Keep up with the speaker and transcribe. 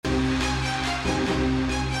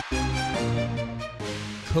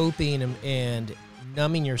coping and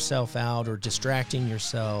numbing yourself out or distracting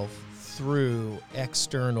yourself through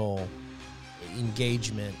external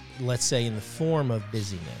engagement, let's say in the form of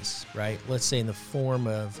busyness, right? Let's say in the form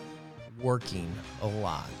of working a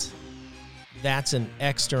lot. That's an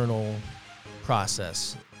external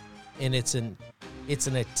process, and it's an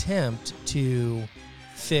attempt to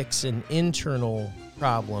fix an internal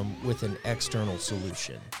problem with an external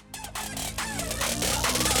solution.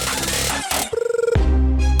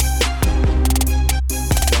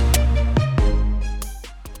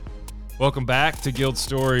 Welcome back to Guild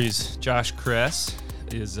Stories. Josh Cress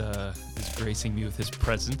is gracing me with his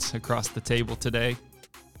presence across the table today.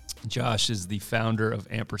 Josh is the founder of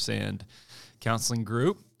Ampersand Counseling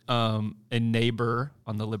Group, a neighbor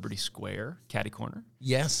on the Liberty Square, Caddy Corner.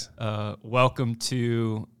 Yes. Welcome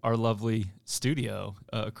to our lovely studio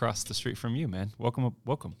across the street from you, man.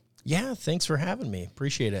 Welcome. Yeah, thanks for having me.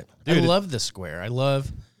 Appreciate it. Dude, I love the square.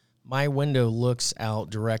 My window looks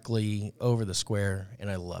out directly over the square,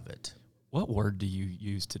 and I love it. What word do you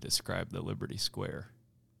use to describe the Liberty Square?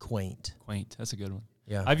 Quaint. Quaint. That's a good one.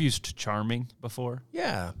 Yeah. I've used charming before.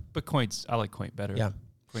 Yeah. But I like quaint better. Yeah.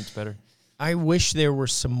 Quaint's better. I wish there were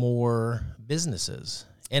some more businesses,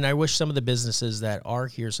 and I wish some of the businesses that are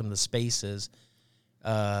here, some of the spaces,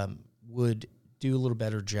 would do a little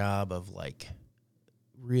better job of like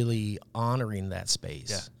really honoring that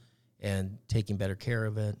space and taking better care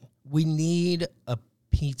of it. We need a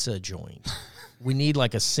pizza joint. We need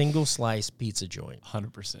like a single slice pizza joint.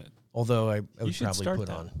 100%. Although I would should probably start put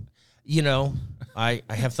that. on. You know, I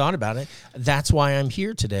have thought about it. That's why I'm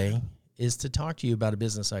here today, is to talk to you about a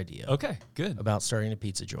business idea. Okay, good. About starting a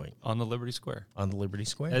pizza joint. On the Liberty Square. On the Liberty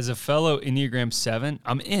Square. As a fellow Enneagram 7,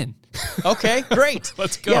 I'm in. Okay, great.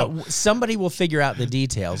 Let's go. Yeah, somebody will figure out the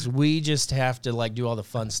details. We just have to like do all the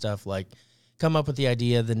fun stuff, like come up with the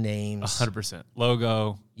idea, the names. 100%.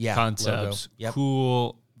 Logo, concepts, logo. Yep.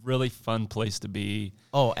 Cool, really fun place to be.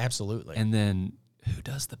 Oh, absolutely. And then who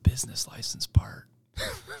does the business license part?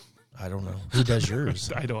 I don't know. Who does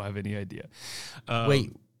yours? I don't have any idea.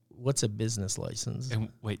 Wait, what's a business license? And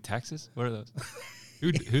wait, taxes? What are those?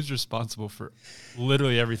 Who's responsible for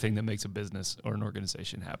literally everything that makes a business or an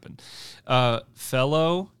organization happen?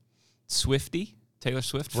 Fellow Swiftie, Taylor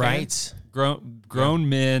Swift fan? Right. Grown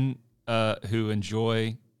men who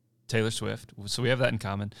enjoy Taylor Swift. So we have that in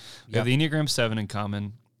common. We have the Enneagram 7 in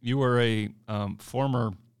common. You were a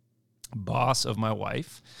former boss of my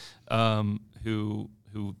wife who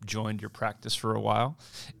joined your practice for a while.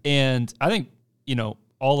 And I think,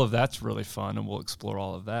 all of that's really fun, and we'll explore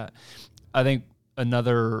all of that. I think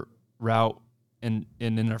another route in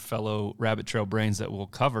our fellow rabbit trail brains that we'll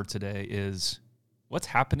cover today is what's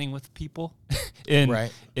happening with people in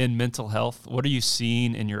mental health. What are you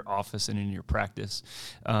seeing in your office and in your practice?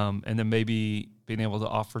 And then maybe being able to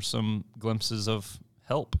offer some glimpses of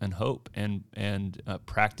help and hope and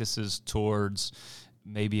practices towards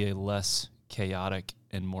maybe a less chaotic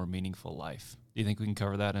and more meaningful life. Do you think we can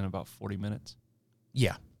cover that in about 40 minutes?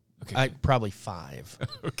 Yeah. Okay. Probably 5.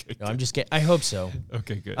 Okay. No, I'm just kidding. I hope so.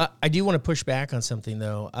 Okay, good. I do want to push back on something,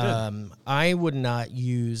 though. I would not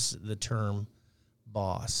use the term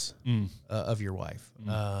boss of your wife.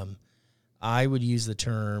 I would use the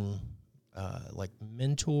term like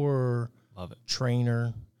mentor, love it,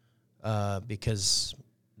 trainer, because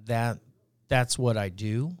that's what I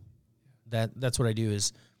do. That's what I do.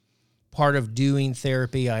 Is part of doing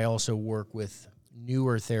therapy. I also work with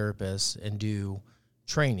newer therapists and do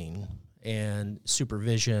training and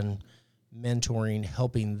supervision, mentoring,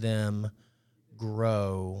 helping them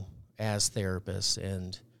grow as therapists.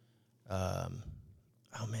 And oh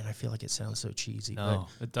man, I feel like it sounds so cheesy. No,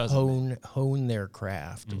 but it doesn't. Hone their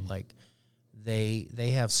craft. Like they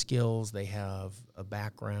have skills, they have a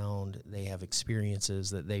background, they have experiences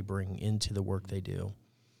that they bring into the work they do.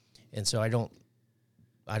 And so I don't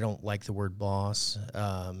like the word boss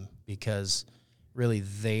because really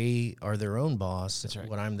they are their own boss. That's right.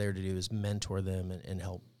 What I'm there to do is mentor them and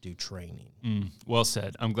help do training. Well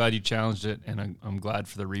said. I'm glad you challenged it, and I'm glad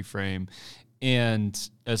for the reframe. And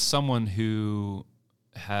as someone who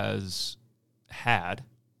had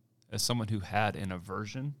an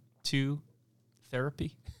aversion to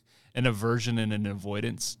therapy, an aversion and an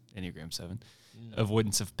avoidance, Enneagram 7,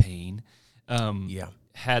 avoidance of pain,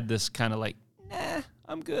 had this kind of like, nah,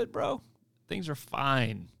 I'm good, bro. Things are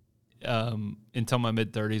fine. Until my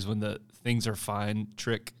mid-30s when the things are fine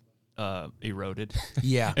trick eroded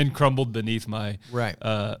and crumbled beneath my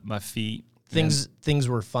my feet. Things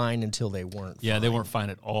were fine until they weren't fine. Yeah, they weren't fine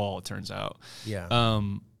at all, it turns out. Yeah.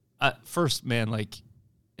 First, man, like,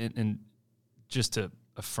 and just to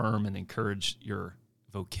affirm and encourage your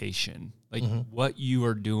vocation, like what you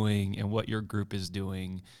are doing and what your group is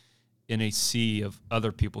doing in a sea of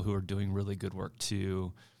other people who are doing really good work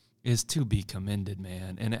too, is to be commended,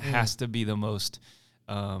 man. And it has to be the most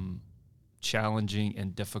challenging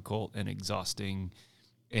and difficult and exhausting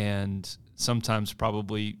and sometimes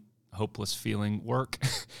probably hopeless feeling work,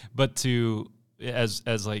 but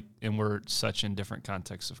as like, and we're such in different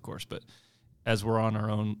contexts, of course, but as we're on our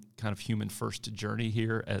own kind of human first journey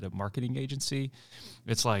here at a marketing agency,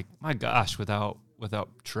 it's like, my gosh, without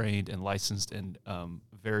trained and licensed and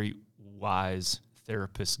very wise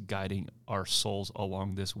therapists guiding our souls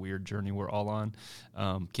along this weird journey we're all on,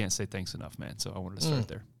 can't say thanks enough, man. So I wanted to start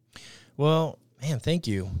there. Well, man, thank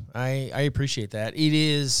you. I appreciate that. It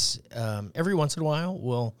is every once in a while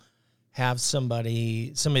we'll have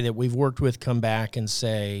somebody that we've worked with come back and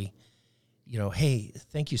say, hey,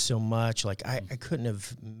 thank you so much. Like I couldn't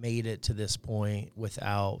have made it to this point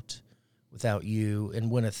without you.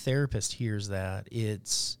 And when a therapist hears that,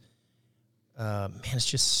 it's it's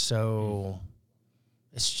just so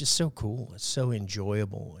cool. It's so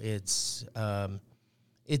enjoyable. It's a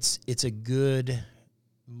good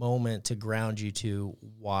moment to ground you to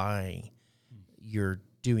why you're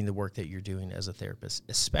doing the work that you're doing as a therapist,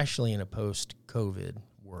 especially in a post-COVID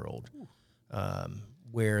world,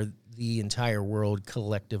 where the entire world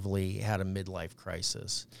collectively had a midlife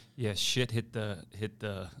crisis. Yeah, shit hit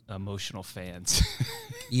the emotional fans.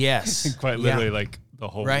 Yes, quite literally, like the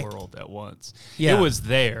whole world at once. Yeah. It was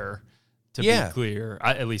there. To be clear,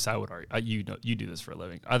 at least I would argue. You do this for a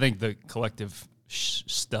living. I think the collective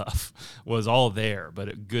stuff was all there, but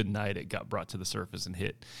at good night it got brought to the surface and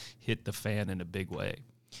hit the fan in a big way.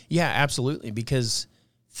 Yeah, absolutely, because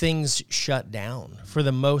things shut down for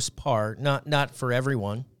the most part, not for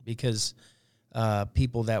everyone, because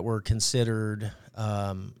people that were considered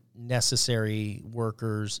necessary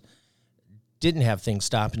workers didn't have things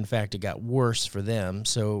stop. In fact, it got worse for them.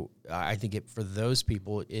 So I think for those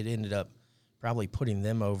people, it ended up probably putting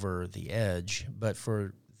them over the edge. But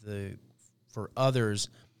for others,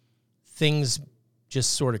 things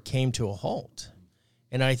just sort of came to a halt.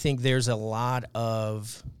 And I think there's a lot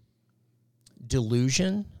of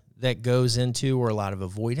delusion that goes into, or a lot of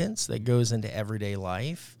avoidance that goes into everyday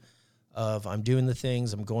life of, I'm doing the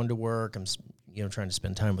things, I'm going to work, I'm trying to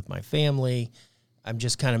spend time with my family. I'm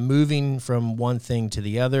just kind of moving from one thing to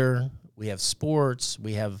the other. We have sports,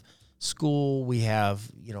 we have school, we have,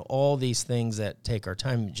 all these things that take our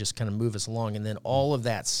time and just kind of move us along. And then all of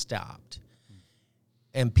that stopped.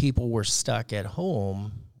 And people were stuck at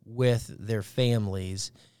home with their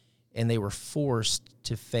families, and they were forced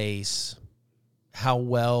to face how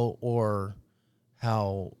well or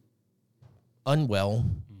how unwell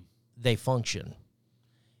they function.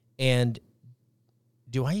 And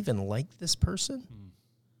do I even like this person?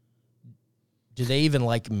 Do they even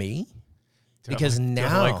like me? Because now,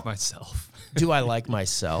 do I like myself? Do I like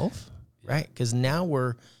myself? Right? Because now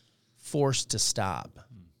we're forced to stop.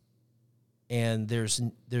 And there's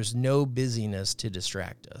no busyness to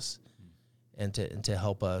distract us and to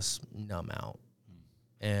help us numb out.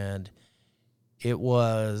 And it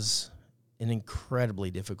was an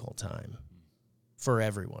incredibly difficult time for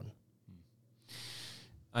everyone.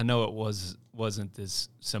 I know it wasn't this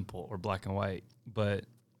simple or black and white, but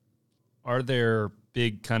are there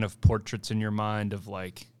big kind of portraits in your mind of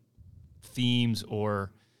like themes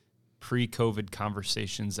or pre-COVID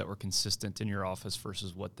conversations that were consistent in your office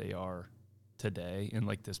versus what they are today in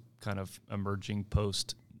like this kind of emerging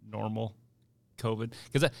post-normal COVID?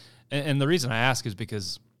 And the reason I ask is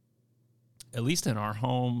because at least in our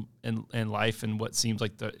home and life and what seems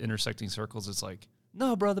like the intersecting circles, it's like,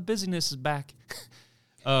 no, bro, the busyness is back.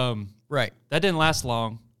 Right. That didn't last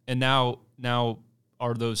long. And now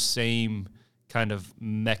are those same kind of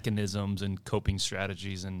mechanisms and coping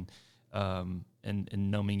strategies and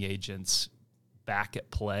numbing agents back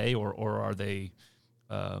at play, or are they,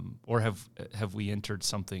 or have we entered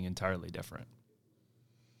something entirely different?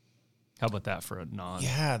 How about that for a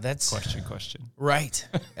question? Right.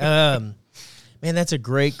 Man, that's a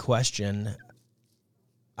great question.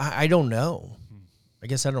 I don't know. I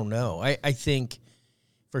guess I don't know. I think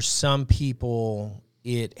for some people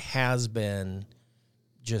it has been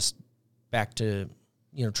just back to,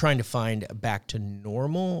 trying to find back to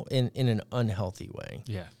normal in an unhealthy way.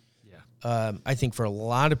 Yeah. I think for a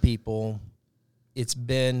lot of people, it's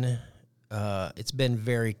been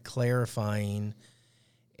very clarifying,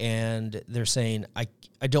 and they're saying, I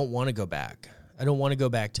don't want to go back. I don't want to go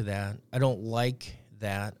back to that. I don't like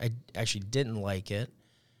that. I actually didn't like it.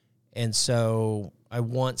 And so I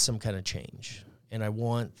want some kind of change, and I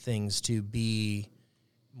want things to be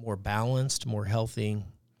more balanced, more healthy.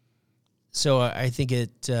 So I think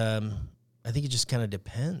it just kind of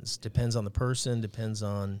depends on the person, depends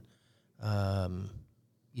on,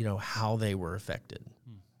 how they were affected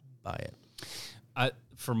by it.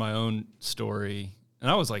 For my own story, and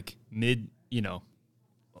I was like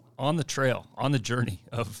on the trail, on the journey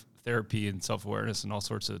of therapy and self-awareness and all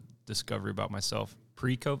sorts of discovery about myself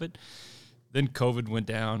pre-COVID. Then COVID went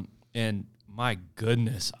down, and my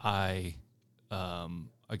goodness, I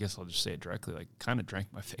guess I'll just say it directly, like kind of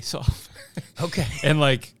drank my face off. Okay. And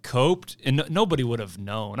like coped, and nobody would have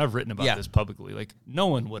known. I've written about this publicly. Like no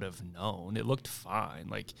one would have known. It looked fine.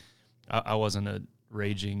 Like I wasn't a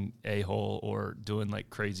raging a-hole or doing like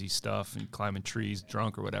crazy stuff and climbing trees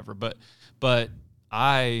drunk or whatever. But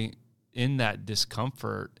I, in that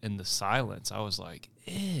discomfort and the silence, I was like,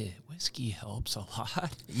 whiskey helps a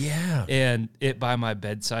lot. Yeah. And it by my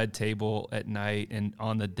bedside table at night and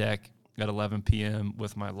on the deck at 11 p.m.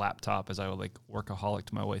 with my laptop as I would like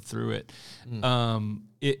workaholic my way through it.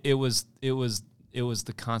 It was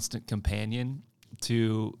the constant companion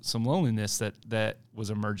to some loneliness that was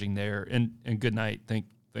emerging there. And good night. Think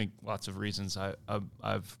lots of reasons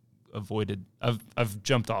I've avoided. I've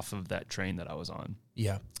jumped off of that train that I was on.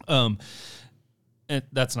 Yeah. And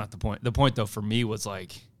that's not the point. The point though for me was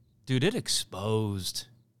like, dude, it exposed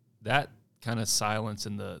that kind of silence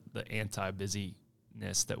and the anti-busyness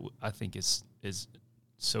that I think is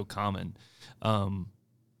so common.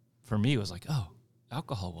 For me, it was like, oh,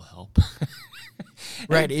 alcohol will help.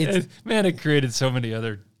 Right. It created so many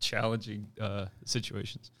other challenging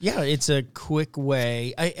situations. Yeah, it's a quick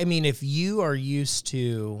way. I mean, if you are used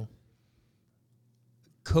to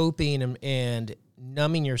coping and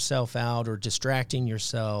numbing yourself out or distracting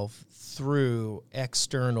yourself through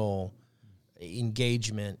external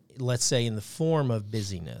engagement, let's say in the form of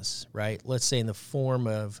busyness, right? Let's say in the form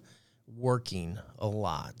of working a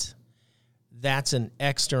lot. That's an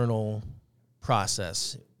external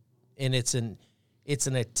process, and it's an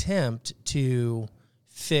attempt to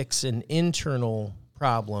fix an internal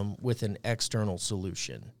problem with an external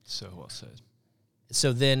solution. So well said.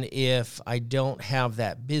 So then if I don't have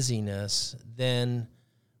that busyness, then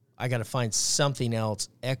I got to find something else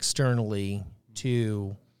externally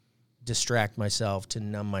to distract myself, to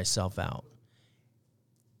numb myself out.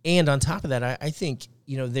 And on top of that, I think,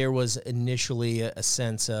 there was initially a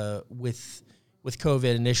sense with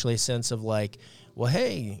COVID, initially a sense of like, well,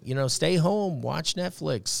 hey, stay home, watch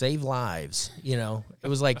Netflix, save lives. It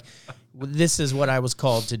was like, this is what I was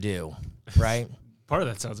called to do, right? Part of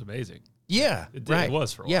that sounds amazing. Yeah, right. It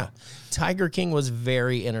was for a while. Yeah, Tiger King was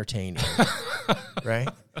very entertaining, right?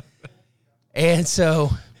 And so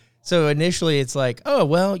initially it's like, oh,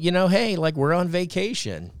 well, hey, like we're on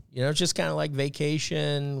vacation. It's just kind of like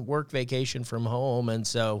work vacation from home. And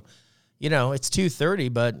so, it's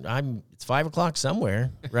 2:30, but it's 5:00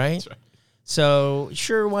 somewhere, right? That's right. So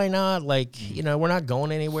sure, why not? Like, we're not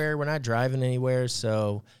going anywhere. We're not driving anywhere.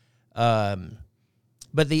 So, but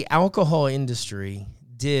the alcohol industry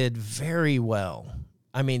did very well.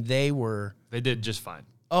 I mean, they did just fine.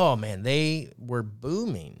 Oh man, they were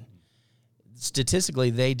booming.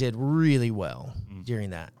 Statistically, they did really well during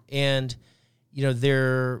that. And,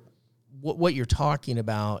 what you're talking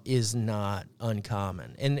about is not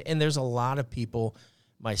uncommon. And there's a lot of people,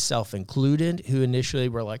 myself included, who initially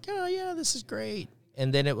were like, oh yeah, this is great.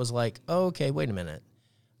 And then it was like, oh, okay, wait a minute.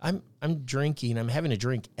 I'm drinking. I'm having a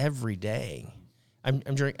drink every day. I'm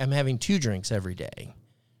having 2 drinks every day.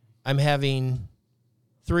 I'm having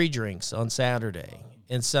 3 drinks on Saturday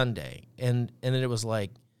and Sunday. And then it was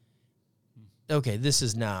like, okay, this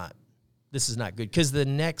is not good. Because the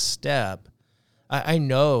next step, I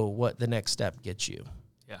know what the next step gets you.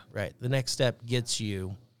 Yeah. Right. The next step gets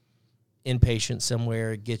you inpatient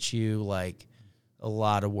somewhere. It gets you like a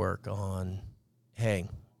lot of work on, hey,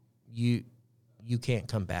 you can't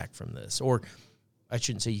come back from this. Or I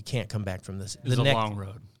shouldn't say you can't come back from this. It's a long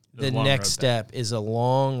road. The next step is a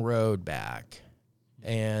long road back.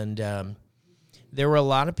 And there were a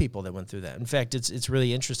lot of people that went through that. In fact, it's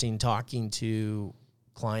really interesting talking to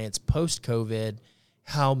clients post-COVID,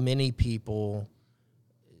 how many people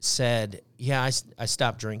said, yeah, I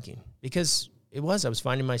stopped drinking. Because I was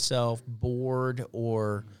finding myself bored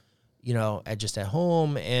or, just at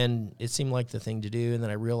home, and it seemed like the thing to do. And then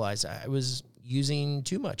I realized I was using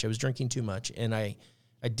too much. I was drinking too much, and I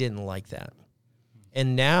didn't like that.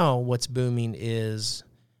 And now what's booming is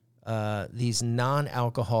these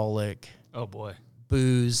non-alcoholic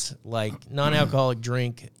booze, like non-alcoholic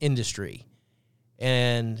drink industry.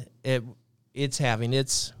 And it's having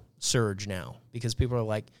its surge now because people are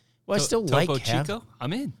like, well, I still Topo like Chico?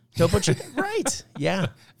 I'm in. Topo Chico, right. Yeah.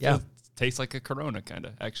 Yeah. tastes like a Corona, kind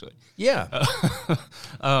of, actually. Yeah.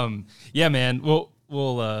 Yeah, man. We'll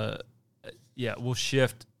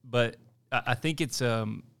shift, but I think it's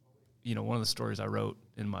one of the stories I wrote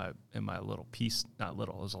in my little piece, not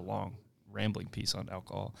little, it was a long rambling piece on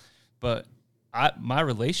alcohol, but my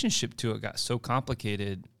relationship to it got so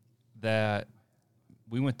complicated that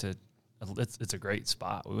we went to it's a great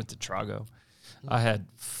spot. We went to Trago. I had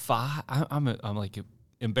 5. I'm like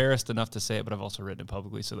embarrassed enough to say it, but I've also written it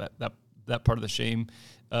publicly, so that part of the shame,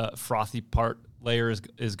 frothy part layer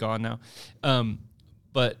is gone now.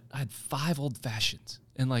 But I had 5 old fashions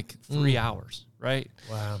in like 3 hours, right?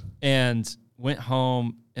 Wow. And went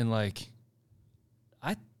home and like,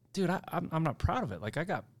 I'm not proud of it. Like I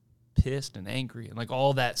got pissed and angry and like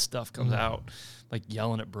all that stuff comes out, like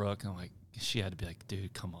yelling at Brooke. And I'm like, she had to be like,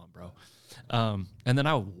 dude, come on, bro. And then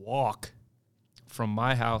I would walk from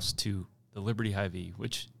my house to the Liberty Hy-Vee,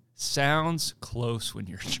 which sounds close when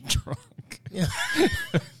you're drunk. Yeah.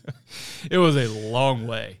 It was a long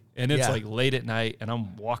way. And it's Yeah. like late at night, and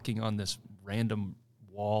I'm walking on this random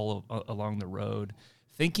wall along the road,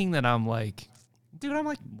 thinking that I'm like, dude, I'm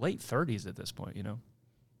like late 30s at this point,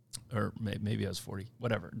 or maybe I was 40,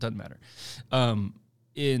 whatever, it doesn't matter. And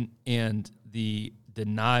the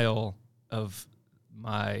denial of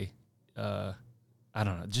my, I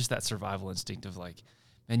don't know, just that survival instinct of like,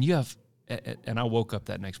 man, you have, and I woke up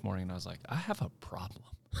that next morning and I was like, I have a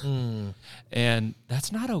problem. And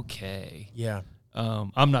that's not okay. Yeah.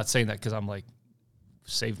 I'm not saying that because I'm like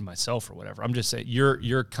saved myself or whatever. I'm just saying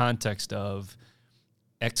your context of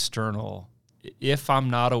external, if I'm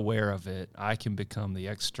not aware of it, I can become the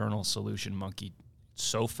external solution monkey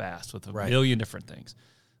so fast with a million different things.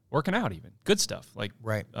 Working out even. Good stuff. Like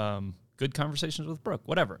good conversations with Brooke,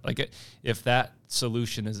 whatever. Like if that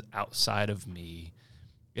solution is outside of me,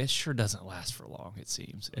 it sure doesn't last for long, it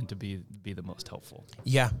seems, and to be the most helpful.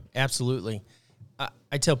 Yeah, absolutely.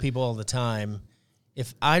 I tell people all the time,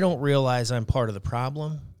 if I don't realize I'm part of the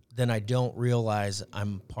problem, then I don't realize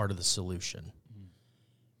I'm part of the solution.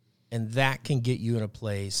 And that can get you in a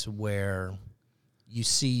place where you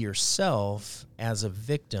see yourself as a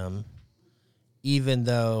victim, even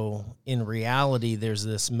though in reality there's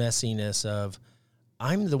this messiness of,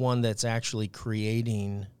 I'm the one that's actually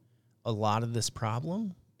creating a lot of this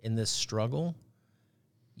problem in this struggle,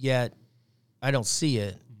 yet I don't see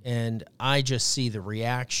it. And I just see the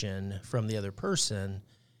reaction from the other person,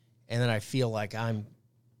 and then I feel like I'm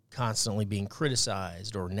constantly being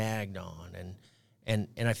criticized or nagged on, and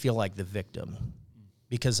I feel like the victim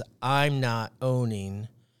because I'm not owning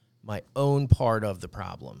my own part of the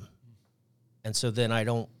problem. And so then I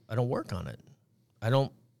don't work on it. I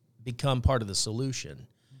don't become part of the solution.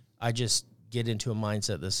 I just get into a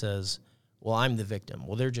mindset that says, well, I'm the victim.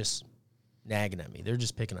 Well, they're just nagging at me. They're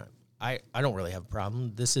just picking up. I don't really have a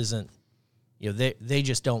problem. This isn't, they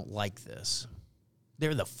just don't like this.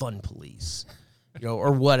 They're the fun police,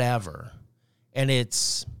 or whatever. And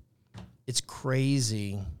it's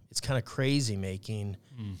crazy. It's kind of crazy making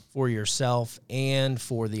for yourself and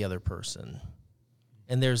for the other person.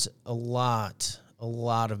 And there's a lot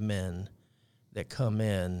of men that come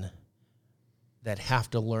in that have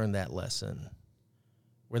to learn that lesson,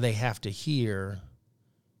 where they have to hear,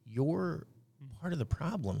 you're part of the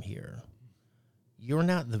problem here. You're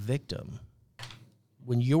not the victim.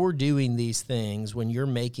 When you're doing these things, when you're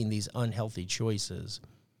making these unhealthy choices,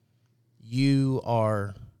 you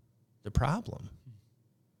are the problem.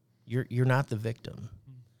 You're not the victim.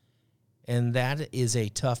 And that is a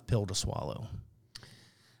tough pill to swallow.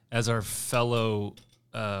 As our fellow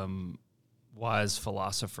wise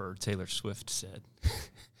philosopher Taylor Swift said,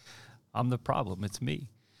 I'm the problem, it's me.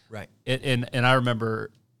 Right. And I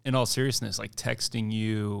remember, in all seriousness, like texting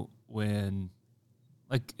you when,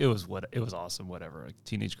 like, it was awesome, whatever. Like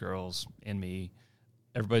teenage girls and me,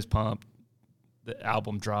 everybody's pumped. The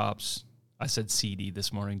album drops. I said CD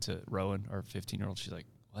this morning to Rowan, our 15-year-old. She's like,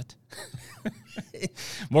 what?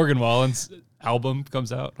 Morgan Wallen's album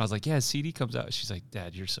comes out. I was like, yeah, CD comes out. She's like,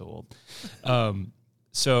 Dad, you're so old.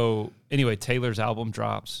 So anyway, Taylor's album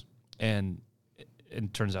drops, and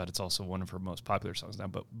it turns out it's also one of her most popular songs now.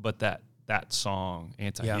 But that song,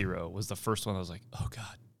 Anti-Hero, was the first one I was like, oh,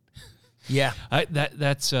 God. Yeah.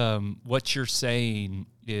 That's what you're saying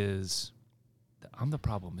is, I'm the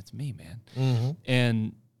problem. It's me, man. Mm-hmm.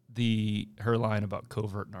 And her line about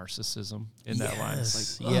covert narcissism in that line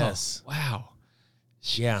is like, yes. Wow.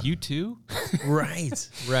 Yeah. You too? Right.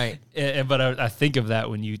 But I think of that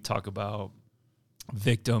when you talk about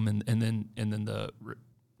victim and then the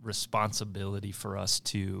responsibility for us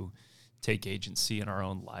to take agency in our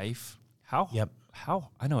own life. How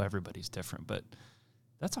I know everybody's different, but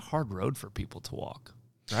that's a hard road for people to walk,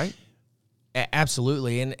 right?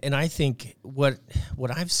 Absolutely. And I think what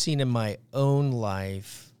I've seen in my own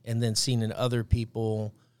life and then seen in other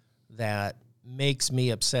people that makes me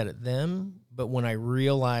upset at them, but when I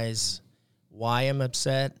realize why I'm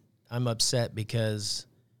upset because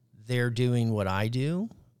they're doing what I do,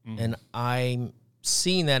 and I'm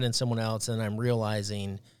seeing that in someone else, and I'm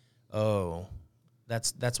realizing, oh,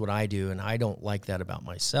 that's what I do, and I don't like that about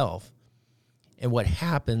myself. And what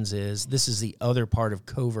happens is, this is the other part of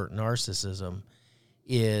covert narcissism,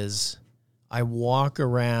 is I walk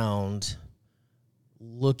around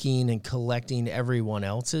looking and collecting everyone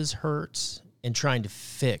else's hurts and trying to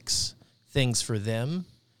fix things for them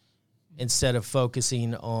instead of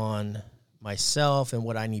focusing on myself and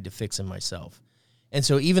what I need to fix in myself. And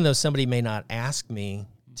so even though somebody may not ask me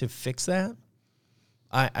to fix that,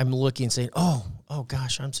 I'm looking and saying, oh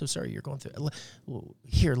gosh, I'm so sorry you're going through it.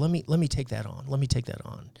 Here, let me take that on. Let me take that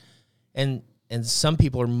on. And some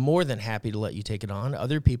people are more than happy to let you take it on.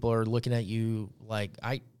 Other people are looking at you like,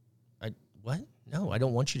 what? No, I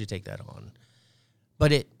don't want you to take that on.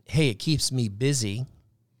 But it keeps me busy,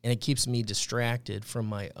 and it keeps me distracted from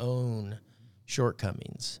my own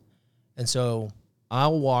shortcomings. And so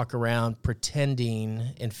I'll walk around pretending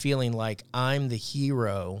and feeling like I'm the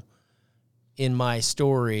hero in my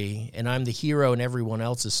story, and I'm the hero in everyone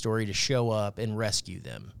else's story to show up and rescue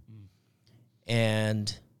them.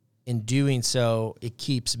 And in doing so, it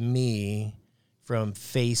keeps me from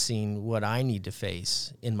facing what I need to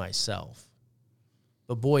face in myself.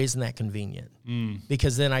 But boy, isn't that convenient.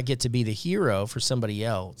 Because then I get to be the hero for somebody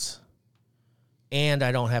else, and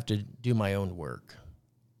I don't have to do my own work.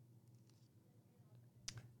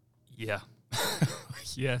 Yeah.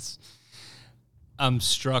 Yes. I'm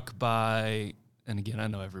struck by, and again, I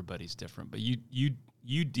know everybody's different, but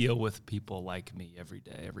you deal with people like me every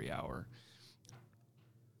day, every hour.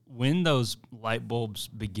 When those light bulbs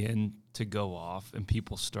begin to go off and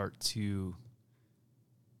people start to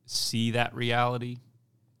see that reality,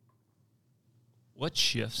 what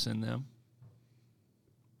shifts in them?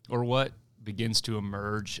 Or what begins to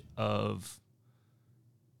emerge of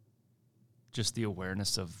just the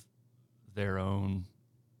awareness of their own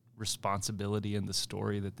responsibility in the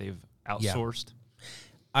story that they've outsourced?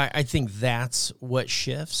 Yeah. I think that's what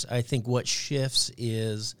shifts. I think what shifts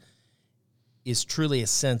is truly a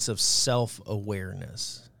sense of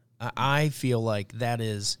self-awareness. I feel like that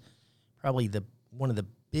is probably one of the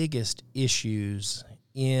biggest issues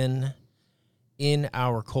in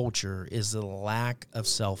our culture, is the lack of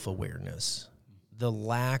self-awareness, the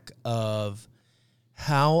lack of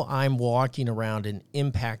how I'm walking around and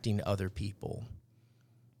impacting other people,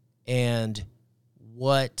 and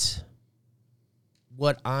what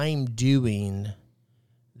I'm doing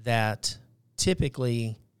that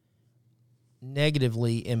typically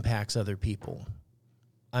negatively impacts other people.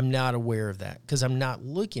 I'm not aware of that because I'm not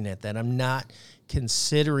looking at that. I'm not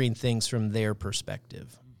considering things from their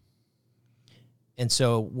perspective. And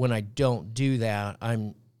so when I don't do that,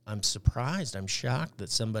 I'm surprised, I'm shocked that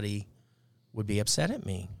somebody would be upset at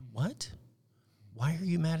me. What? Why are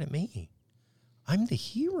you mad at me? I'm the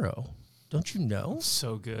hero. Don't you know?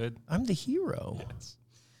 So good. I'm the hero. Yes.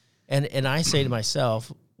 And I say to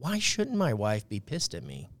myself, why shouldn't my wife be pissed at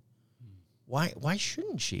me? Why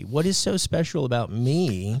shouldn't she? What is so special about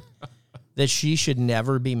me that she should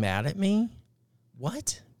never be mad at me?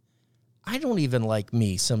 What? I don't even like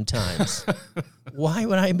me sometimes. Why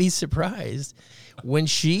would I be surprised when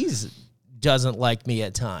she doesn't like me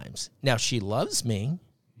at times? Now, she loves me,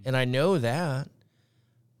 and I know that,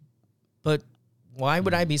 but why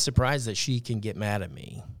would I be surprised that she can get mad at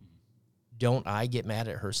me? Don't I get mad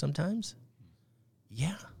at her sometimes?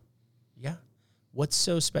 Yeah. What's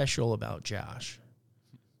so special about Josh?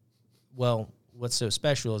 Well, what's so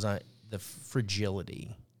special is the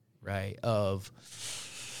fragility, right, of,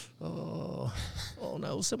 oh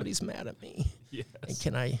no, somebody's mad at me. Yes. And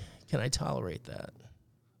can I tolerate that?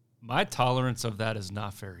 My tolerance of that is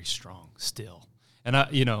not very strong still. And I,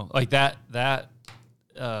 like that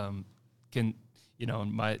can,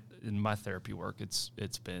 in my therapy work,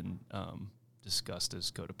 it's been discussed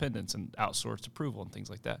as codependence and outsourced approval and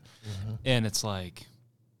things like that. Mm-hmm. And it's like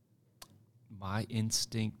my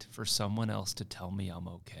instinct for someone else to tell me I'm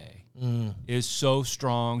okay is so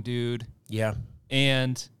strong, dude. Yeah.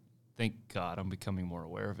 And thank God I'm becoming more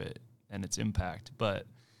aware of it and its impact. But,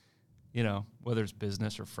 whether it's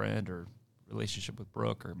business or friend or relationship with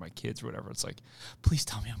Brooke or my kids or whatever, it's like, please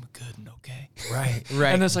tell me I'm good and okay. Right.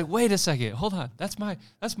 And it's like, wait a second, hold on. That's my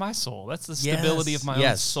soul. That's the stability of my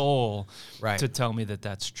own soul to tell me that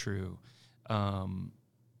that's true.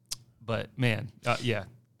 But man,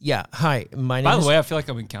 Yeah. Hi, my name By is... the way, I feel like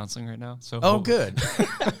I'm in counseling right now. So Oh, good.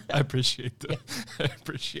 I appreciate that. I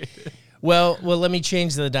appreciate it. Well, let me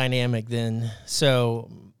change the dynamic then. So,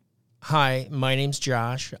 hi, my name's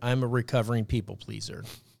Josh. I'm a recovering people pleaser.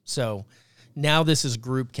 So now this is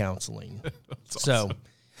group counseling. That's So,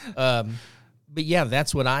 awesome. but yeah,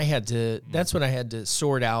 that's what I had to. That's what I had to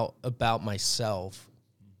sort out about myself,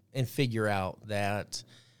 and figure out that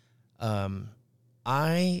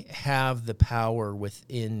I have the power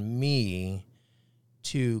within me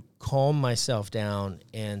to calm myself down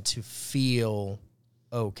and to feel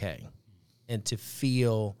okay and to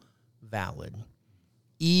feel valid,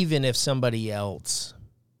 even if somebody else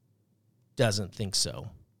doesn't think so.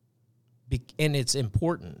 And it's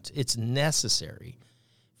important. It's necessary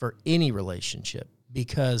for any relationship,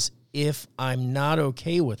 because if I'm not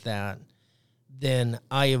okay with that, then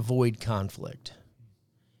I avoid conflict.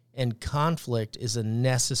 And conflict is a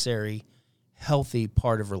necessary, healthy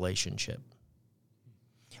part of relationship.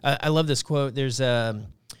 I love this quote. There's an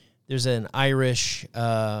Irish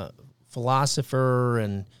philosopher,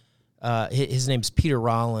 and his name's Peter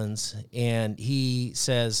Rollins, and he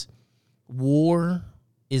says, war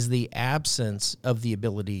is the absence of the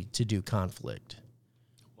ability to do conflict.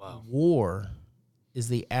 Wow. War is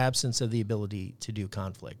the absence of the ability to do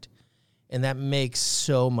conflict. And that makes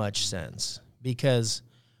so much sense, because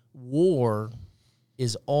war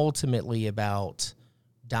is ultimately about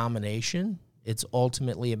domination. It's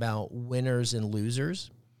ultimately about winners and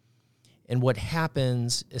losers. And what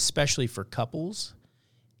happens, especially for couples,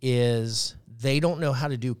 is they don't know how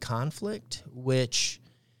to do conflict, which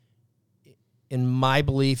in my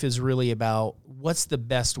belief is really about what's the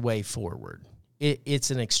best way forward.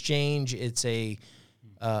 It's an exchange. It's a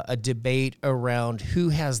debate around who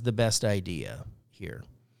has the best idea here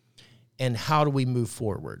and how do we move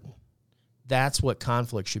forward. That's what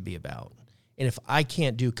conflict should be about. And if I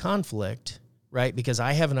can't do conflict, right, because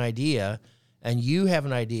I have an idea and you have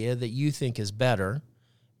an idea that you think is better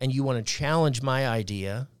and you want to challenge my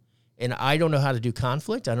idea, and I don't know how to do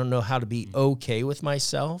conflict, I don't know how to be okay with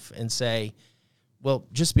myself and say, well,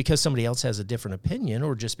 just because somebody else has a different opinion,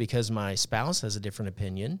 or just because my spouse has a different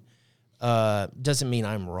opinion, doesn't mean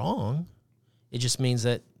I'm wrong. It just means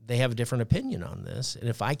that they have a different opinion on this. And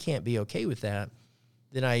if I can't be okay with that,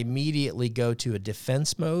 then I immediately go to a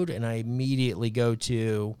defense mode, and I immediately go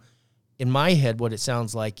to, in my head, what it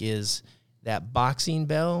sounds like is that boxing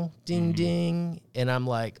bell, ding, ding. And I'm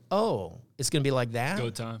like, oh, it's going to be like that? Go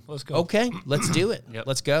time. Let's go. Okay, let's do it. Yep.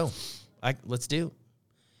 Let's go. Let's do it.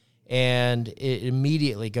 And it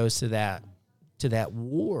immediately goes to that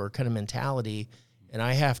war kind of mentality. And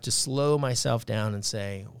I have to slow myself down and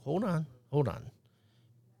say, hold on.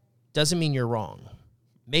 Doesn't mean you're wrong.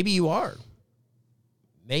 Maybe you are.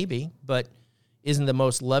 Maybe. But isn't the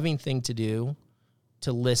most loving thing to do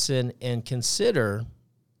to listen and consider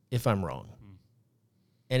if I'm wrong?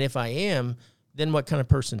 And if I am, then what kind of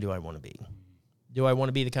person do I want to be? Do I want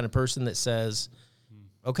to be the kind of person that says,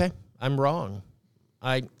 okay, I'm wrong.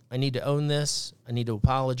 I need to own this. I need to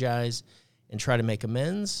apologize and try to make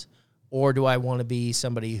amends. Or do I want to be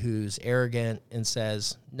somebody who's arrogant and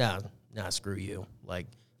says, no, screw you. Like,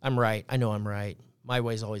 I'm right. I know I'm right. My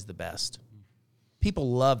way's always the best.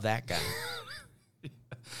 People love that guy.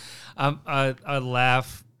 I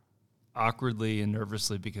laugh awkwardly and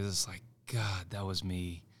nervously because it's like, God, that was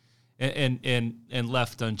me. And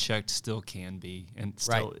left unchecked still can be, and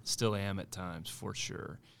still am at times, for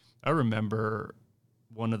sure. I remember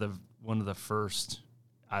one of the first,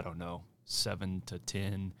 I don't know, 7 to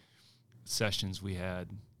 10 sessions we had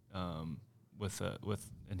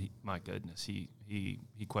and he, my goodness, he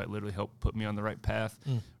quite literally helped put me on the right path.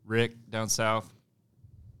 Rick down south.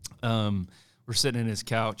 We're sitting in his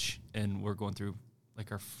couch and we're going through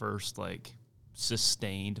like our first like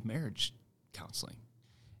sustained marriage counseling,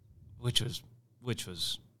 which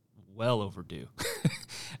was well overdue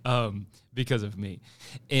because of me.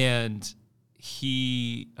 And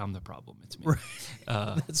I'm the problem. It's me. Right.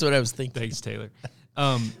 That's what I was thinking. Thanks, Taylor.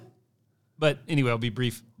 But anyway, I'll be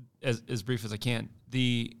brief, as brief as I can.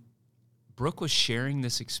 Brooke was sharing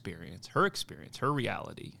this experience, her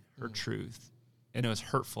reality, her truth, and it was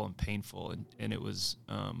hurtful and painful, and it was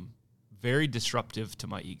very disruptive to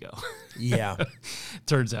my ego. Yeah.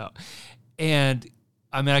 Turns out. And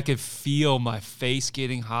I mean, I could feel my face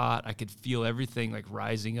getting hot. I could feel everything like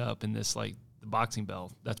rising up in this, like the boxing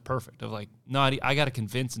bell. That's perfect. Of like, no, I got to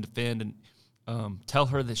convince and defend and tell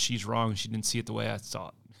her that she's wrong. She didn't see it the way I saw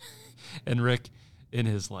it. And Rick, in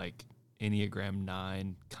his like Enneagram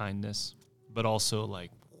 9 kindness, but also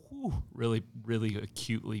like really, really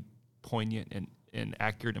acutely poignant and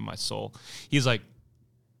accurate in my soul. He's like,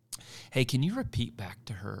 hey, can you repeat back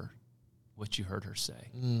to her what you heard her say?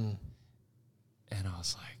 And I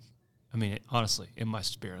was like, I mean, honestly, in my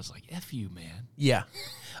spirit, I was like, F you, man. Yeah.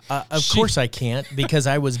 Of course I can't, because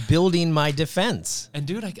I was building my defense. And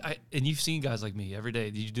dude, and you've seen guys like me every day.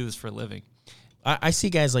 You do this for a living. I see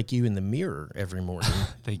guys like you in the mirror every morning.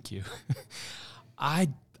 Thank you. I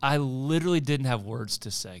literally didn't have words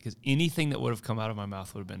to say, because anything that would have come out of my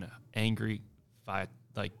mouth would have been angry,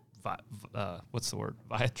 what's the word?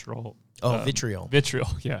 Vitriol. Vitriol. Vitriol.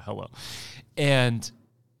 Yeah. Hello. And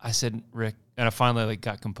I said, Rick, and I finally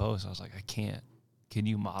got composed. I was like, I can't. Can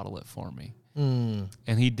you model it for me? And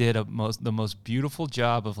he did the most beautiful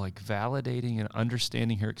job of validating and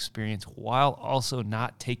understanding her experience while also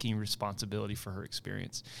not taking responsibility for her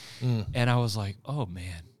experience. And I was like, oh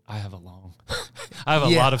man, I have a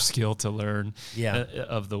lot of skill to learn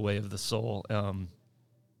of the way of the soul.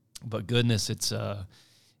 But goodness, it's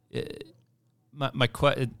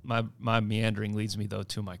my meandering leads me though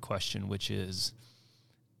to my question, which is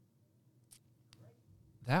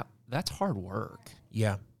that's hard work.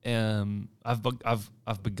 Yeah. I've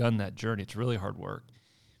begun that journey. It's really hard work.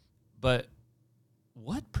 But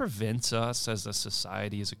what prevents us as a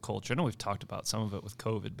society, as a culture? I know we've talked about some of it with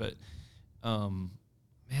COVID, but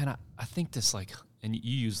man, I think this and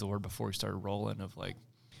you used the word before we started rolling of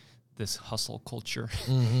this hustle culture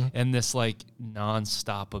and this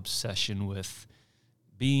nonstop obsession with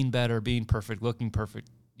being better, being perfect, looking perfect,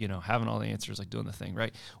 having all the answers, doing the thing,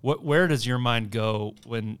 right? Where does your mind go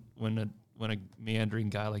when a meandering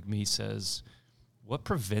guy like me says, what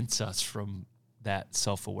prevents us from that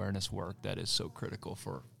self-awareness work that is so critical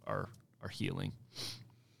for our healing?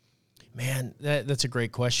 Man, that's a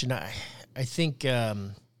great question. I think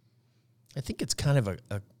it's kind of a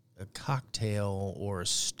cocktail or a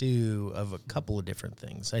stew of a couple of different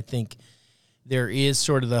things. I think there is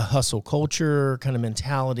sort of the hustle culture kind of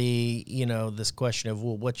mentality, this question of,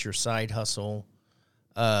 well, what's your side hustle?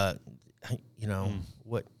 What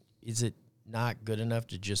is it not good enough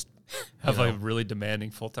to just have a really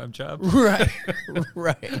demanding full-time job? Right.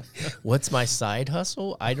 Right. What's my side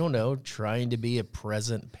hustle? I don't know. Trying to be a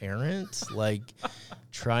present parent,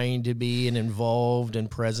 trying to be an involved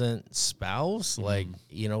and present spouse.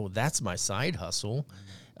 That's my side hustle.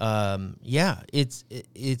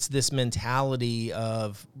 It's this mentality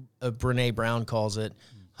of Brene Brown calls it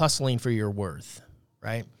hustling for your worth,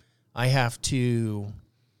 right? I have to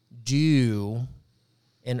do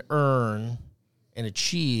and earn and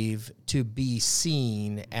achieve to be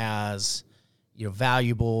seen as,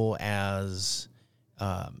 valuable, as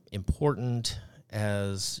important,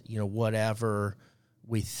 as, whatever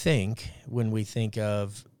we think when we think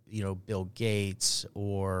of, Bill Gates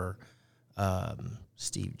or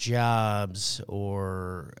Steve Jobs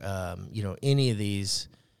or, any of these.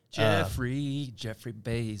 Jeffrey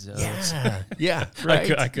Bezos. Yeah,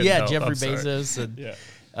 right. I couldn't help. Jeffrey I'm sorry. Bezos.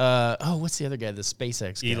 And, what's the other guy? The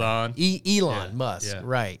SpaceX guy. Elon Musk. Yeah.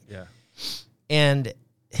 Right. Yeah. And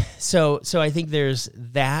so I think there's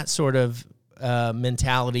that sort of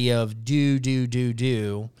mentality of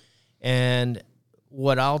do. And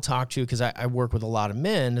what I'll talk to, because I work with a lot of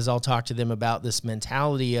men, is I'll talk to them about this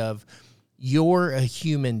mentality of you're a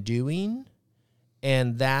human doing,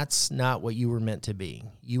 and that's not what you were meant to be.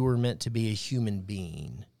 You were meant to be a human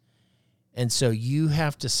being. And so you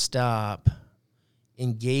have to stop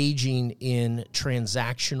engaging in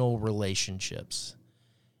transactional relationships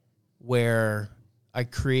where I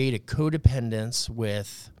create a codependence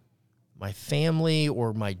with my family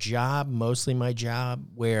or my job, mostly my job,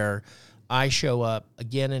 where I show up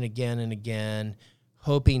again and again and again,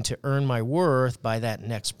 hoping to earn my worth by that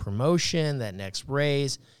next promotion, that next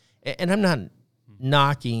raise. And I'm not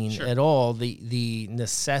knocking at all the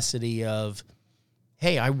necessity of,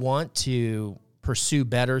 hey, I want to pursue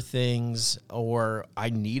better things or I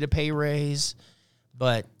need a pay raise.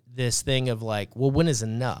 But this thing of when is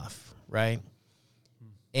enough, right?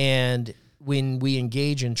 And when we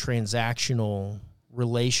engage in transactional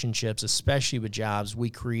relationships, especially with jobs, we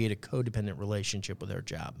create a codependent relationship with our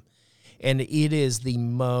job. And it is the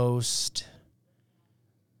most,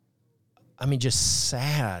 just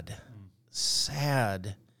sad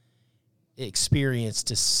experience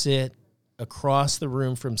to sit across the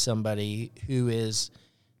room from somebody who is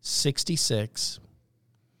 66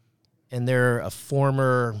 and they're a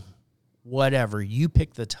former whatever, you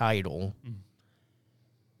pick the title,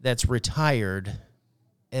 that's retired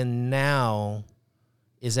and now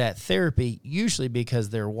is at therapy, usually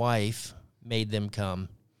because their wife made them come.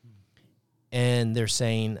 And they're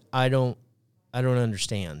saying, I don't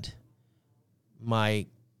understand. My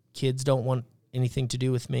kids don't want anything to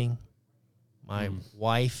do with me. My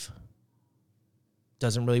wife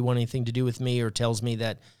doesn't really want anything to do with me or tells me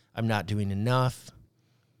that I'm not doing enough.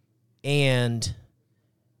 And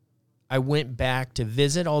I went back to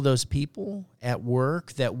visit all those people at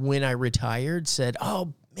work that when I retired said,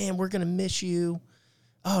 oh, man, we're going to miss you.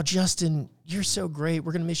 Oh, Justin, you're so great.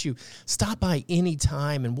 We're going to miss you. Stop by any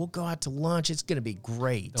time and we'll go out to lunch. It's going to be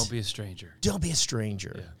great. Don't be a stranger. Don't be a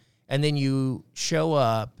stranger. Yeah. And then you show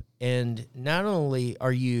up, and not only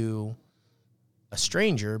are you a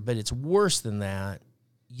stranger, but it's worse than that.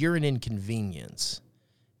 You're an inconvenience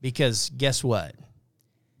because guess what?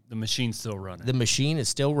 The machine's still running. The machine is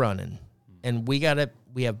still running, and we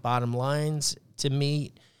have bottom lines to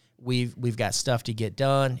meet. We've got stuff to get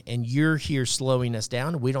done, and you're here slowing us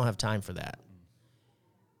down, and we don't have time for that.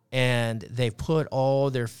 And they've put all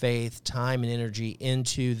their faith, time, and energy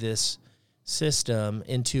into this system,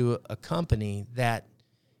 into a company that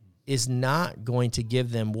is not going to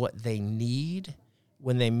give them what they need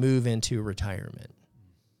when they move into retirement,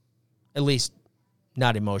 at least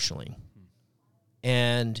not emotionally.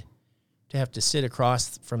 And to have to sit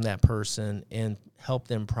across from that person and help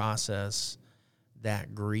them process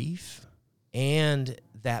that grief and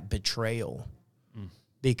that betrayal,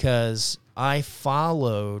 because I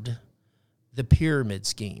followed the pyramid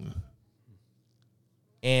scheme.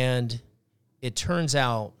 And it turns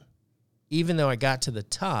out, even though I got to the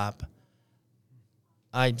top,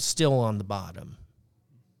 I'm still on the bottom.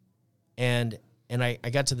 And I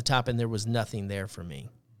got to the top and there was nothing there for me.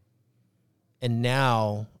 And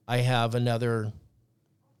now I have another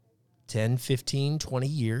 10, 15, 20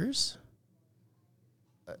 years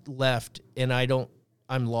left, and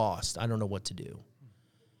I'm lost. I don't know what to do.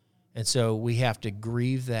 And so we have to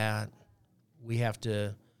grieve that. We have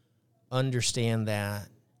to understand that,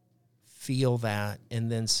 feel that,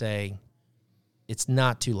 and then say, it's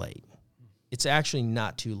not too late. It's actually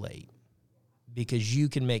not too late, because you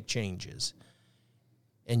can make changes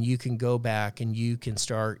and you can go back and you can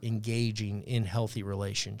start engaging in healthy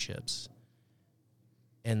relationships.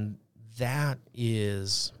 And that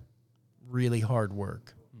is really hard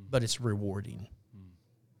work, but it's rewarding.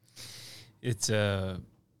 It's a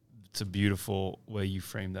beautiful way you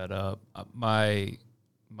frame that up. My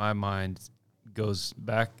mind goes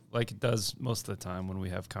back, like it does most of the time when we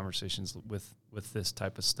have conversations with this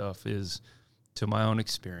type of stuff, is to my own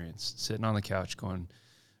experience, sitting on the couch going,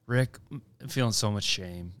 Rick, I'm feeling so much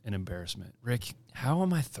shame and embarrassment. Rick, how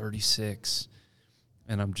am I 36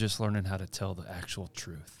 and I'm just learning how to tell the actual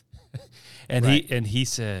truth? And right. he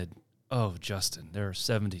said, oh, Justin, there are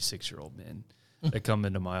 76-year-old men that come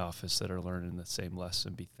into my office that are learning the same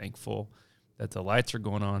lesson. Be thankful that the lights are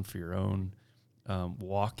going on for your own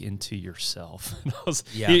walk into yourself.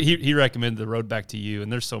 He recommended The Road Back to You,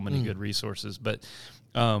 and there's so many good resources. But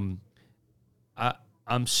I'm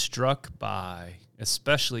struck by,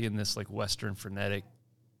 especially in this like Western frenetic,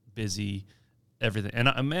 busy everything. And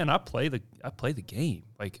I play the game.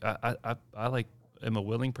 Like I like am a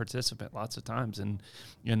willing participant lots of times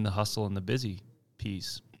in the hustle and the busy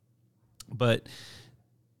piece. But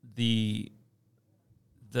the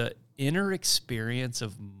inner experience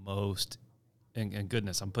of most, and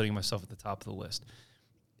goodness, I'm putting myself at the top of the list,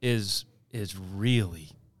 is really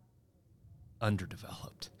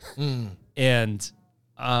underdeveloped. And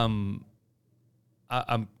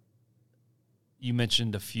you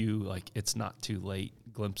mentioned a few, like, it's not too late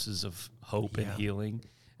glimpses of hope and healing.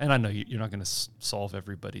 And I know you're not going to solve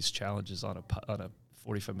everybody's challenges on a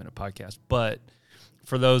 45-minute podcast, but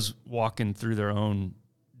for those walking through their own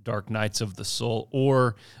dark nights of the soul,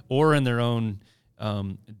 or in their own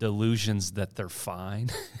delusions that they're fine,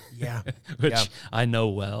 which I know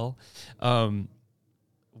well,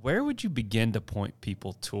 where would you begin to point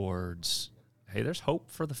people towards, hey, there's hope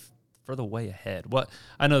for the way ahead? What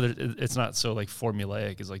I know that it's not so like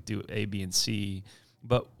formulaic, is like do A, B, and C,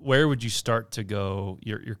 but where would you start to go?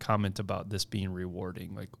 Your comment about this being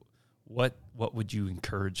rewarding, like what would you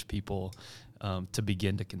encourage people to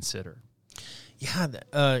begin to consider? Yeah,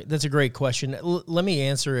 that's a great question. Let me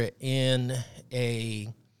answer it in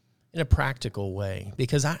a practical way,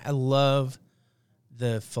 because I love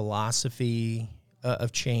the philosophy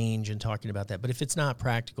of change and talking about that. But if it's not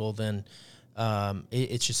practical, then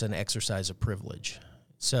it's just an exercise of privilege.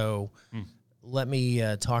 So let me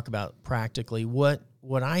talk about practically what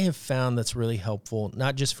I have found that's really helpful,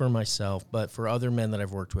 not just for myself, but for other men that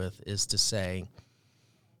I've worked with, is to say,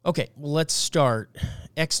 okay, well, let's start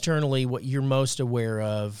externally. What you're most aware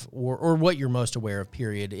of, or what you're most aware of,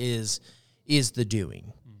 period, is the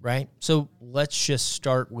doing, right? So let's just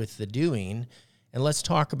start with the doing, and let's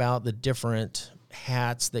talk about the different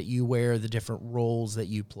hats that you wear, the different roles that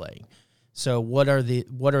you play. So what are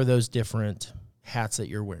those different hats that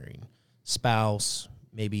you're wearing? spouse,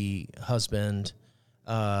 maybe husband,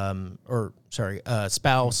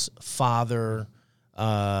 spouse, father,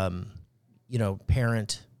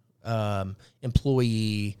 parent,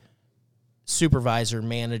 employee, supervisor,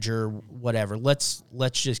 manager, whatever. Let's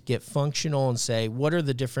just get functional and say, what are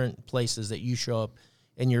the different places that you show up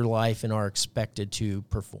in your life and are expected to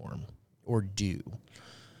perform or do?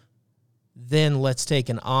 Then let's take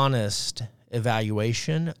an honest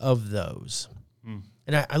evaluation of those.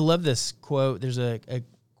 And I love this quote. There's a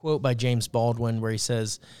quote by James Baldwin where he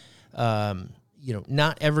says,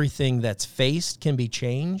 not everything that's faced can be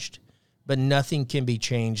changed, but nothing can be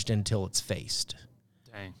changed until it's faced.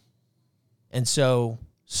 Dang. And so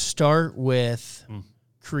start with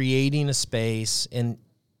creating a space and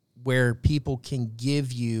where people can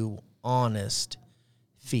give you honest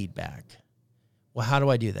feedback. Well, how do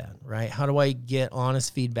I do that, right? How do I get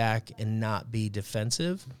honest feedback and not be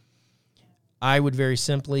defensive? I would very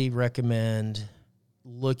simply recommend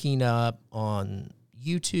looking up on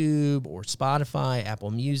YouTube or Spotify,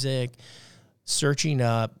 Apple Music, searching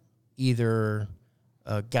up either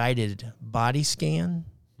a guided body scan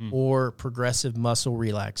or progressive muscle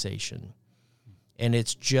relaxation. And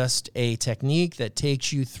it's just a technique that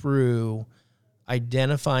takes you through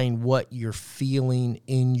identifying what you're feeling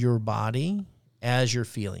in your body as you're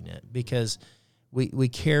feeling it, because we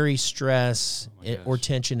carry stress or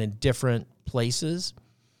tension in different places.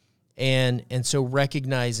 And so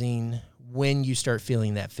recognizing when you start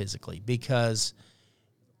feeling that physically, because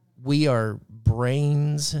we are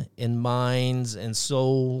brains and minds and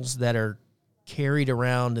souls that are carried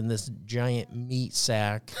around in this giant meat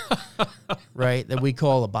sack, right, that we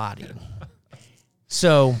call a body.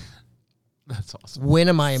 So that's awesome. When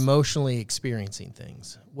am I emotionally experiencing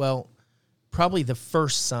things? Well, probably the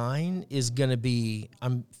first sign is going to be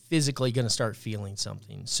I'm physically going to start feeling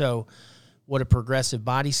something. So what a progressive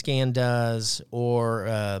body scan does, or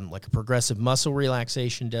like a progressive muscle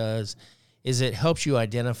relaxation does, is it helps you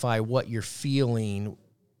identify what you're feeling,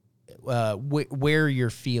 where you're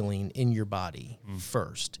feeling in your body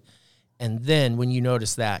first. And then when you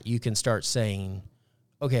notice that, you can start saying,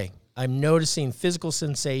 okay, I'm noticing physical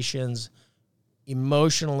sensations,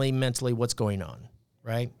 emotionally, mentally, what's going on,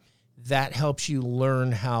 right? That helps you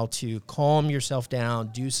learn how to calm yourself down,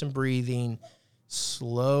 do some breathing,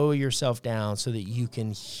 slow yourself down so that you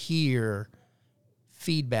can hear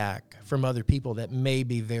feedback from other people that may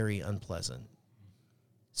be very unpleasant.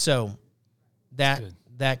 So that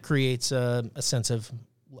creates a sense of,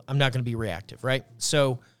 I'm not going to be reactive, right?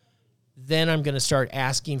 So then I'm going to start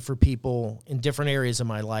asking for people in different areas of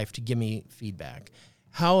my life to give me feedback.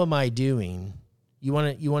 How am I doing? You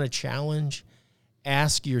want to challenge?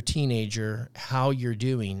 Ask your teenager how you're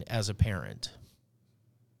doing as a parent.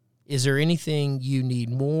 Is there anything you need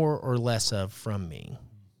more or less of from me?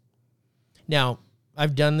 Now,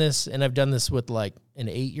 I've done this, and I've done this with like an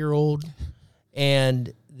 8-year-old,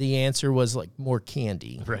 and the answer was like more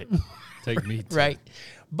candy. Right. Take me to. Right.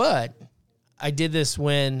 But I did this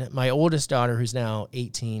when my oldest daughter, who's now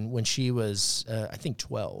 18, when she was, I think,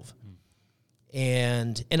 12.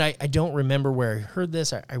 And I don't remember where I heard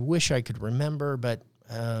this. I wish I could remember, but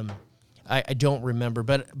I don't remember.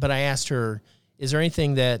 But I asked her, is there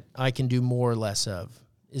anything that I can do more or less of?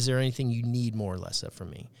 Is there anything you need more or less of from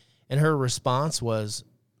me? And her response was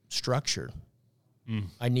structure.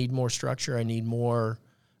 I need more structure. I need more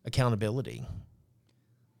accountability.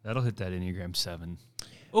 That'll hit that Enneagram 7.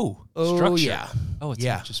 Oh, structure. Yeah. Oh, it's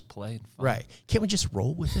not just play and fun. Right. Can't we just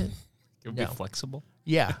roll with it? It would be flexible.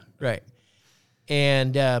 Yeah, right.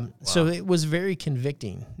 And so it was very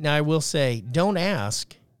convicting. Now, I will say, don't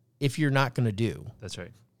ask if you're not going to do. That's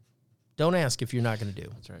right. Don't ask if you're not going to do.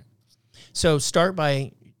 That's right. So start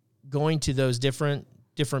by going to those different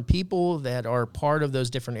people that are part of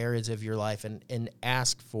those different areas of your life and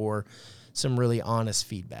ask for some really honest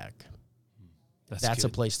feedback. That's a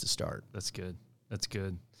place to start. That's good. That's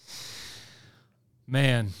good.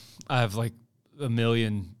 Man, I have like a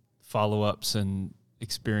million follow-ups and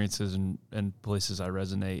experiences and places I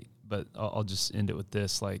resonate, but I'll just end it with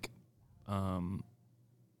this. Like, when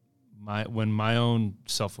my own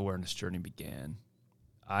self-awareness journey began,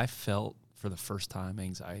 I felt for the first time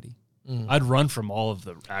anxiety. I'd run from all of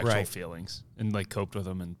the actual feelings and like coped with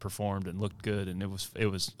them and performed and looked good, and it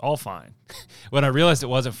was all fine. When I realized it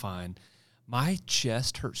wasn't fine, my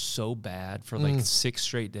chest hurt so bad for like 6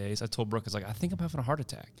 straight days. I told Brooke, I was like, I think I'm having a heart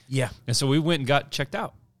attack. Yeah. And so we went and got checked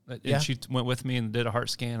out. And she went with me and did a heart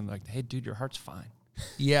scan. I'm like, hey, dude, your heart's fine.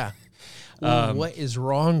 Yeah. What is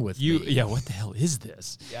wrong with you? Yeah, what the hell is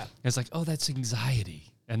this? Yeah. And it's like, oh, that's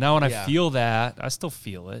anxiety. And now when I feel that, I still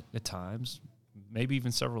feel it at times, maybe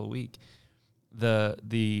even several a week.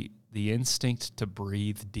 the instinct to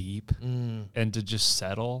breathe deep and to just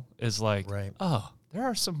settle is like, oh, there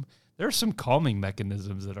are some calming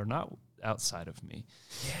mechanisms that are not outside of me.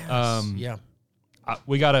 Yes.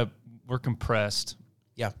 We're compressed.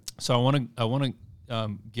 Yeah. So I want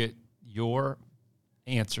to get your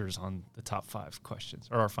answers on the top 5 questions,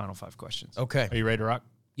 or our final 5 questions. Okay. Are you ready to rock?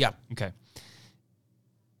 Yeah. Okay.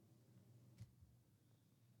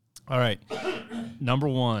 All right. Number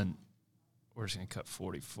 1, we're just going to cut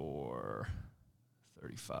 44,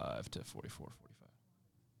 35 to 44, 45.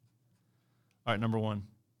 All right, number 1.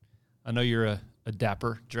 I know you're a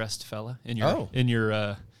dapper dressed fella in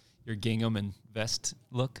your gingham and vest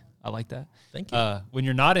look. I like that. Thank you. When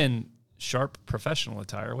you're not in sharp professional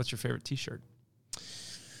attire, what's your favorite T-shirt?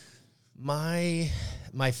 My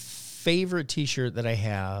favorite T-shirt that I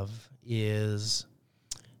have is,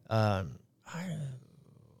 I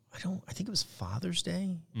think it was Father's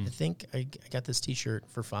Day. I think I got this T-shirt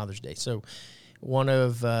for Father's Day. So one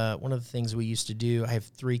of the things we used to do, I have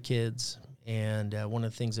 3 kids, and one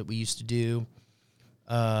of the things that we used to do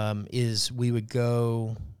is we would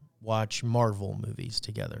go watch Marvel movies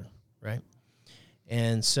together, right?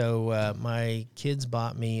 And so my kids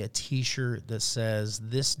bought me a T-shirt that says,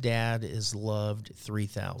 "This dad is loved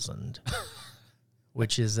 3000,"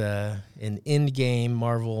 which is an Endgame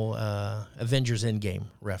Marvel Avengers Endgame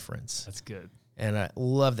reference. That's good. And I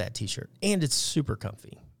love that T-shirt. And it's super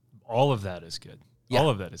comfy. All of that is good. Yeah. All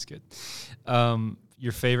of that is good.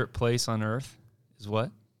 Your favorite place on earth is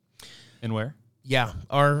what and where? Yeah,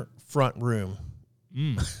 our front room.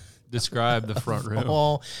 Describe the front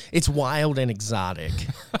room. It's wild and exotic.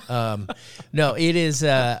 No, it is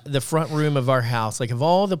the front room of our house. Like, of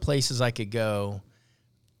all the places I could go,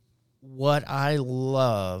 what I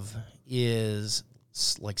love is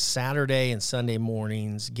like Saturday and Sunday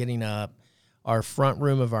mornings, getting up. Our front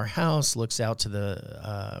room of our house looks out to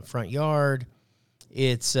the front yard.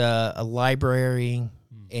 It's a library,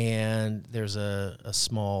 and there's a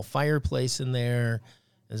small fireplace in there.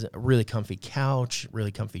 There's a really comfy couch,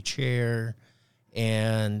 really comfy chair.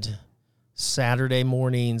 And Saturday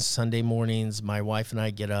mornings, Sunday mornings, my wife and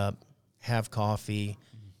I get up, have coffee,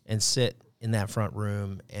 and sit in that front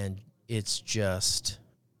room, and it's just,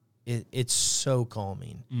 it's so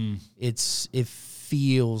calming. It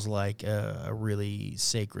feels like a really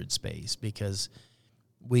sacred space because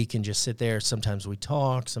we can just sit there. Sometimes we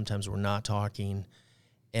talk, sometimes we're not talking,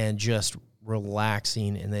 and just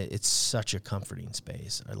relaxing, and it's such a comforting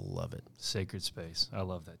space. I love it. Sacred space. I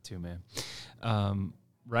love that too, man.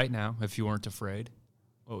 Right now, if you weren't afraid,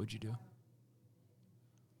 what would you do?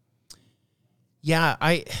 Yeah,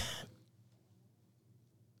 I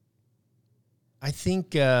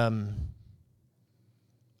think I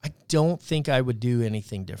don't think I would do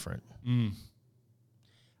anything different.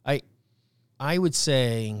 I would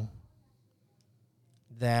say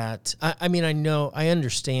that I mean, I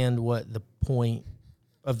understand what the point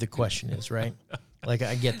of the question is, right? Like,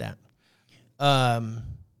 I get that.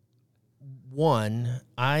 One,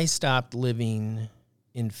 I stopped living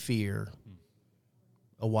in fear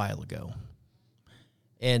a while ago.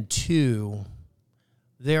 And 2,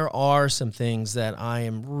 there are some things that I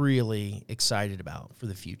am really excited about for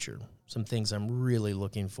the future, some things I'm really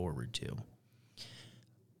looking forward to.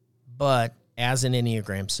 But as an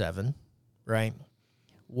Enneagram 7, right,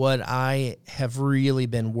 what I have really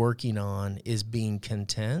been working on is being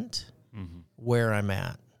content where I'm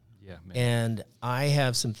at. Yeah, man. And I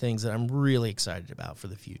have some things that I'm really excited about for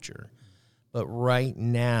the future. But right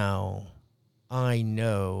now, I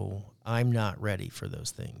know I'm not ready for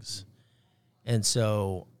those things. And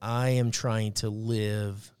so I am trying to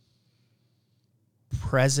live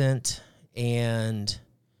present and...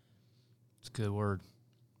 It's a good word.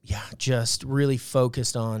 Yeah, just really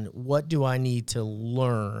focused on what do I need to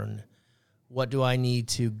learn? What do I need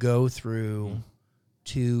to go through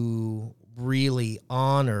to really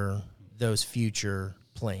honor those future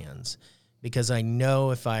plans? Because I know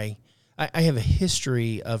if I have a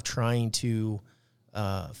history of trying to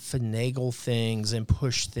finagle things and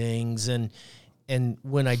push things, and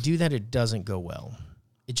when I do that, it doesn't go well.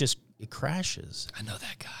 It crashes. I know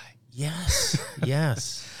that guy. Yes,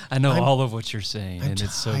 yes. I know all of what you're saying, and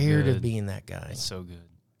it's so good. I'm tired of being that guy. It's so good.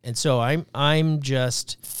 And so I'm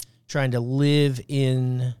just trying to live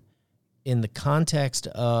in the context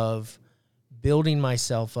of building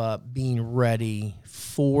myself up, being ready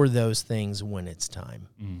for those things when it's time.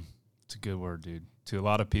 It's a good word, dude. To a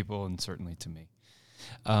lot of people, and certainly to me.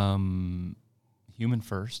 Human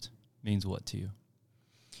first means what to you?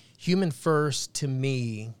 Human first to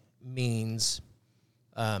me means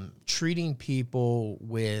treating people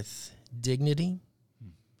with dignity,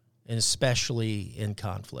 and especially in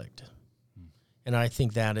conflict. And I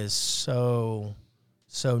think that is so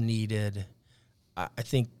needed. I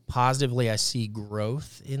think positively I see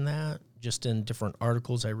growth in that, just in different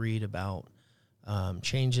articles I read about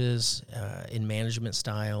changes in management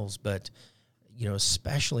styles, but,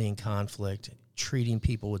 especially in conflict, treating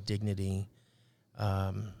people with dignity.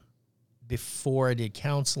 Before I did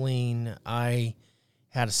counseling, I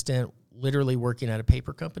had a stint literally working at a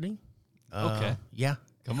paper company. Okay. Yeah.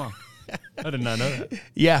 Come on. I did not know that.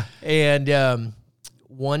 Yeah. And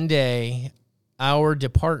one day, our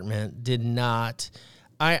department did not,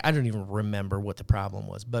 I don't even remember what the problem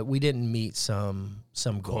was, but we didn't meet some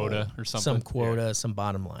quota goal, or something. some quota, some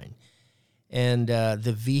bottom line. And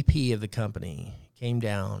the VP of the company came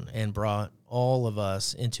down and brought all of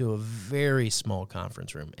us into a very small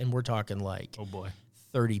conference room. And we're talking like, oh boy,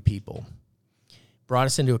 30 people. Brought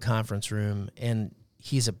us into a conference room, and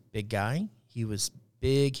he's a big guy. He was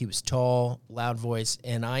big, he was tall, loud voice,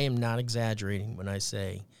 and I am not exaggerating when I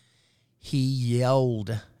say he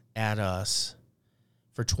yelled at us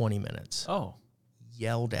for 20 minutes. Oh.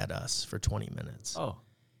 Yelled at us for 20 minutes. Oh.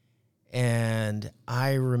 And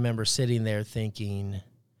I remember sitting there thinking,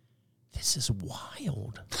 this is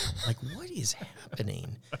wild. Like, what is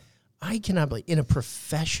happening? I cannot believe, in a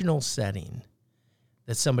professional setting,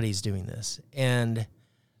 that somebody's doing this. And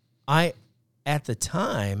at the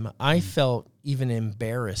time, I felt even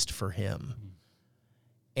embarrassed for him.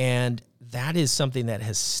 And that is something that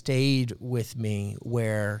has stayed with me,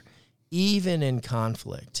 where even in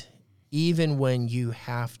conflict, even when you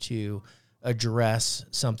have to address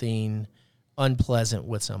something unpleasant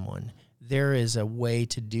with someone, there is a way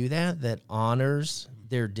to do that honors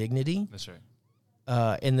their dignity. That's right.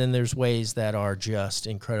 And then there's ways that are just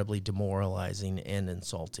incredibly demoralizing and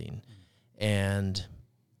insulting. And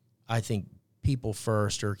I think people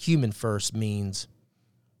first, or human first, means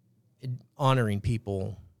honoring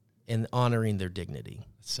people and honoring their dignity.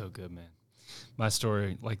 That's so good, man. My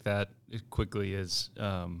story like that quickly is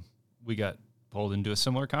we got pulled into a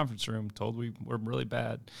similar conference room, told we were really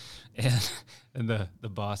bad. And the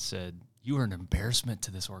boss said, "You are an embarrassment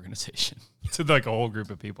to this organization," to like a whole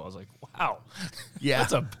group of people. I was like, wow. Yeah.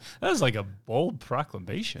 That's like a bold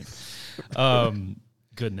proclamation.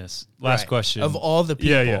 Goodness. Last Right. question. Of all the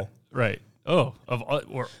people. Yeah. Right. Oh,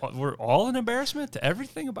 we're all an embarrassment to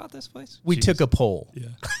everything about this place? We Jeez. took a poll. Yeah.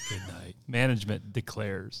 Good night. Management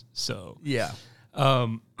declares so. Yeah.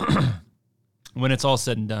 When it's all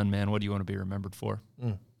said and done, man, what do you want to be remembered for?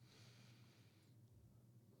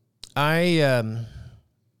 I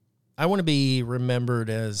want to be remembered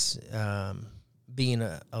as being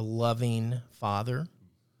a loving father.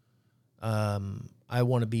 I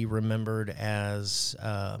want to be remembered as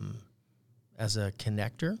a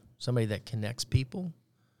connector, somebody that connects people.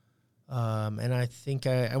 And I think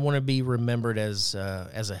I want to be remembered as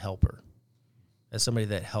a helper, as somebody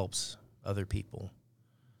that helps other people.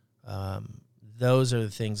 Those are the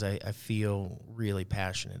things I feel really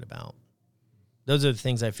passionate about. Those are the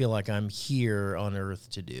things I feel like I'm here on earth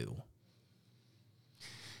to do.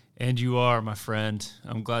 And you are, my friend.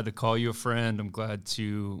 I'm glad to call you a friend. I'm glad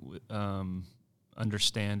to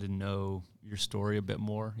understand and know your story a bit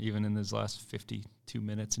more, even in these last 52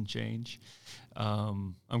 minutes and change.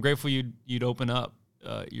 I'm grateful you'd open up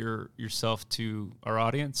yourself to our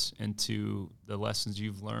audience and to the lessons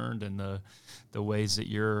you've learned and the ways that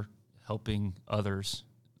you're helping others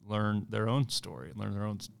learn their own story, learn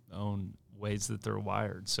their own ways that they're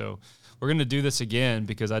wired. So we're going to do this again,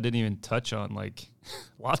 because I didn't even touch on like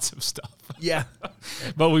lots of stuff. Yeah.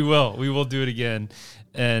 But we will do it again.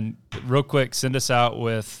 And real quick, send us out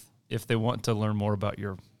with, if they want to learn more about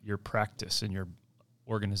your practice and your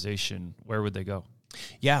organization, where would they go?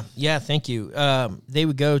 Yeah. Thank you. They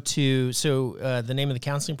would go to, the name of the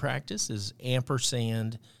counseling practice is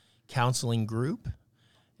Ampersand Counseling Group.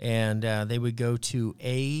 And they would go to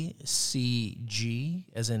ACG,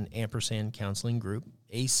 as in Ampersand Counseling Group,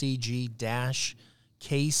 ACG-KC,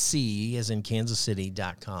 as in Kansas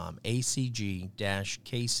City.com,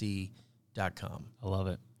 ACG-KC.com. I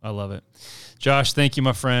love it. Josh, thank you,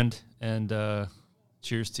 my friend. And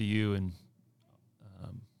cheers to you. And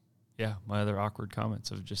my other awkward comments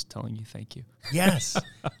of just telling you thank you. Yes.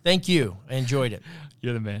 Thank you. I enjoyed it.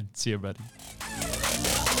 You're the man. See you, buddy.